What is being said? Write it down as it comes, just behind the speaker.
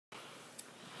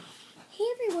Hey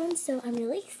everyone, so I'm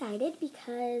really excited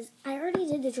because I already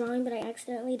did the drawing, but I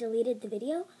accidentally deleted the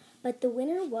video. But the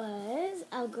winner was,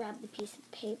 I'll grab the piece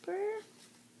of paper,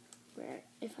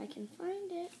 if I can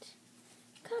find it.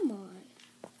 Come on.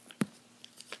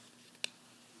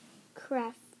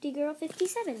 Crafty Girl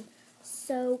 57.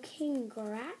 So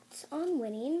congrats on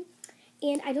winning.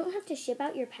 And I don't have to ship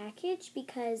out your package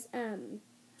because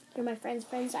you're my friend's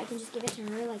friend, so I can just give it to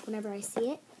her like whenever I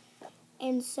see it.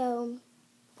 And so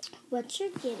what you're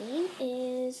getting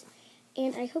is,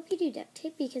 and I hope you do duct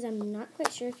tape because I'm not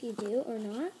quite sure if you do or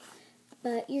not,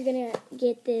 but you're going to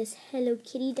get this Hello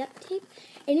Kitty duct tape,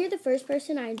 and you're the first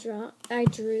person I drew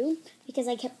because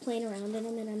I kept playing around in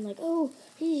them, and I'm like, oh,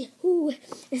 ooh.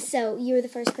 So you were the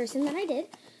first person that I did.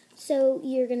 So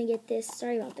you're going to get this,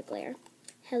 sorry about the glare,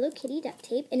 Hello Kitty duct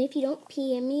tape, and if you don't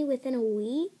PM me within a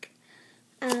week,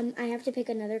 I have to pick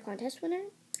another contest winner.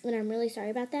 And I'm really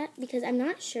sorry about that because I'm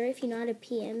not sure if you know how to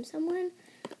PM someone.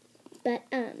 But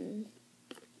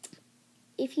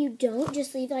if you don't,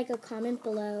 just leave like a comment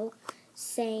below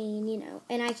saying,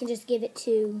 and I can just give it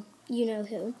to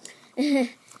you-know-who.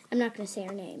 I'm not going to say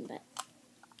her name, but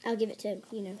I'll give it to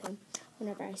you-know-who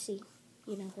whenever I see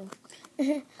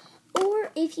you-know-who.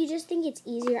 Or if you just think it's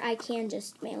easier, I can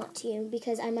just mail it to you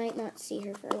because I might not see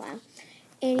her for a while.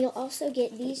 And you'll also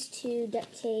get these two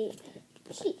duct tape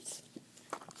sheets.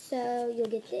 So you'll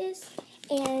get this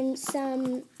and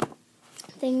some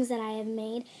things that I have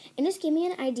made. And just give me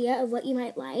an idea of what you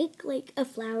might like a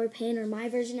flower pin or my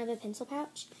version of a pencil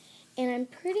pouch. And I'm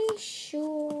pretty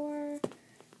sure,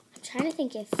 I'm trying to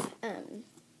think if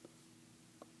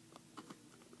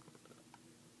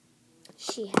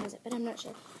she has it, but I'm not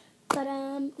sure. But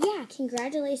yeah,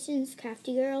 congratulations,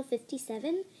 Crafty Girl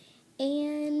 57.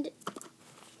 And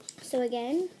so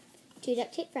again, 2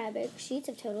 duct tape fabric sheets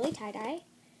of Totally Tie-Dye.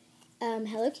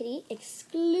 Hello Kitty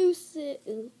exclusive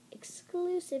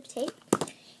tape.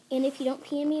 And if you don't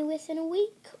PM me within a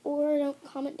week or don't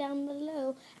comment down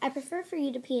below, I prefer for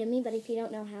you to PM me, but if you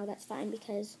don't know how, that's fine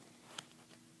because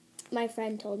my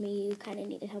friend told me you kind of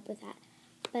needed help with that.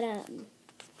 But,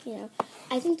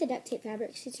 I think the duct tape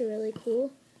fabric sheets are really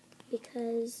cool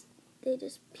because they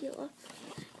just peel off.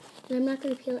 And I'm not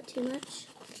going to peel it too much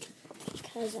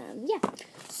because, yeah.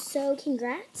 So,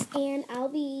 congrats, and I'll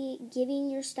be giving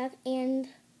your stuff, and,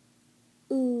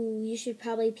 ooh, you should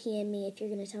probably PM me if you're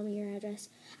going to tell me your address.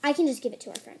 I can just give it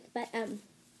to our friend, but,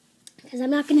 because I'm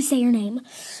not going to say her name.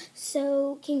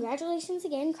 So, congratulations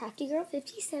again, Crafty Girl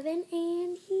 57,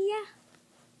 and, yeah,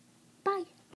 bye.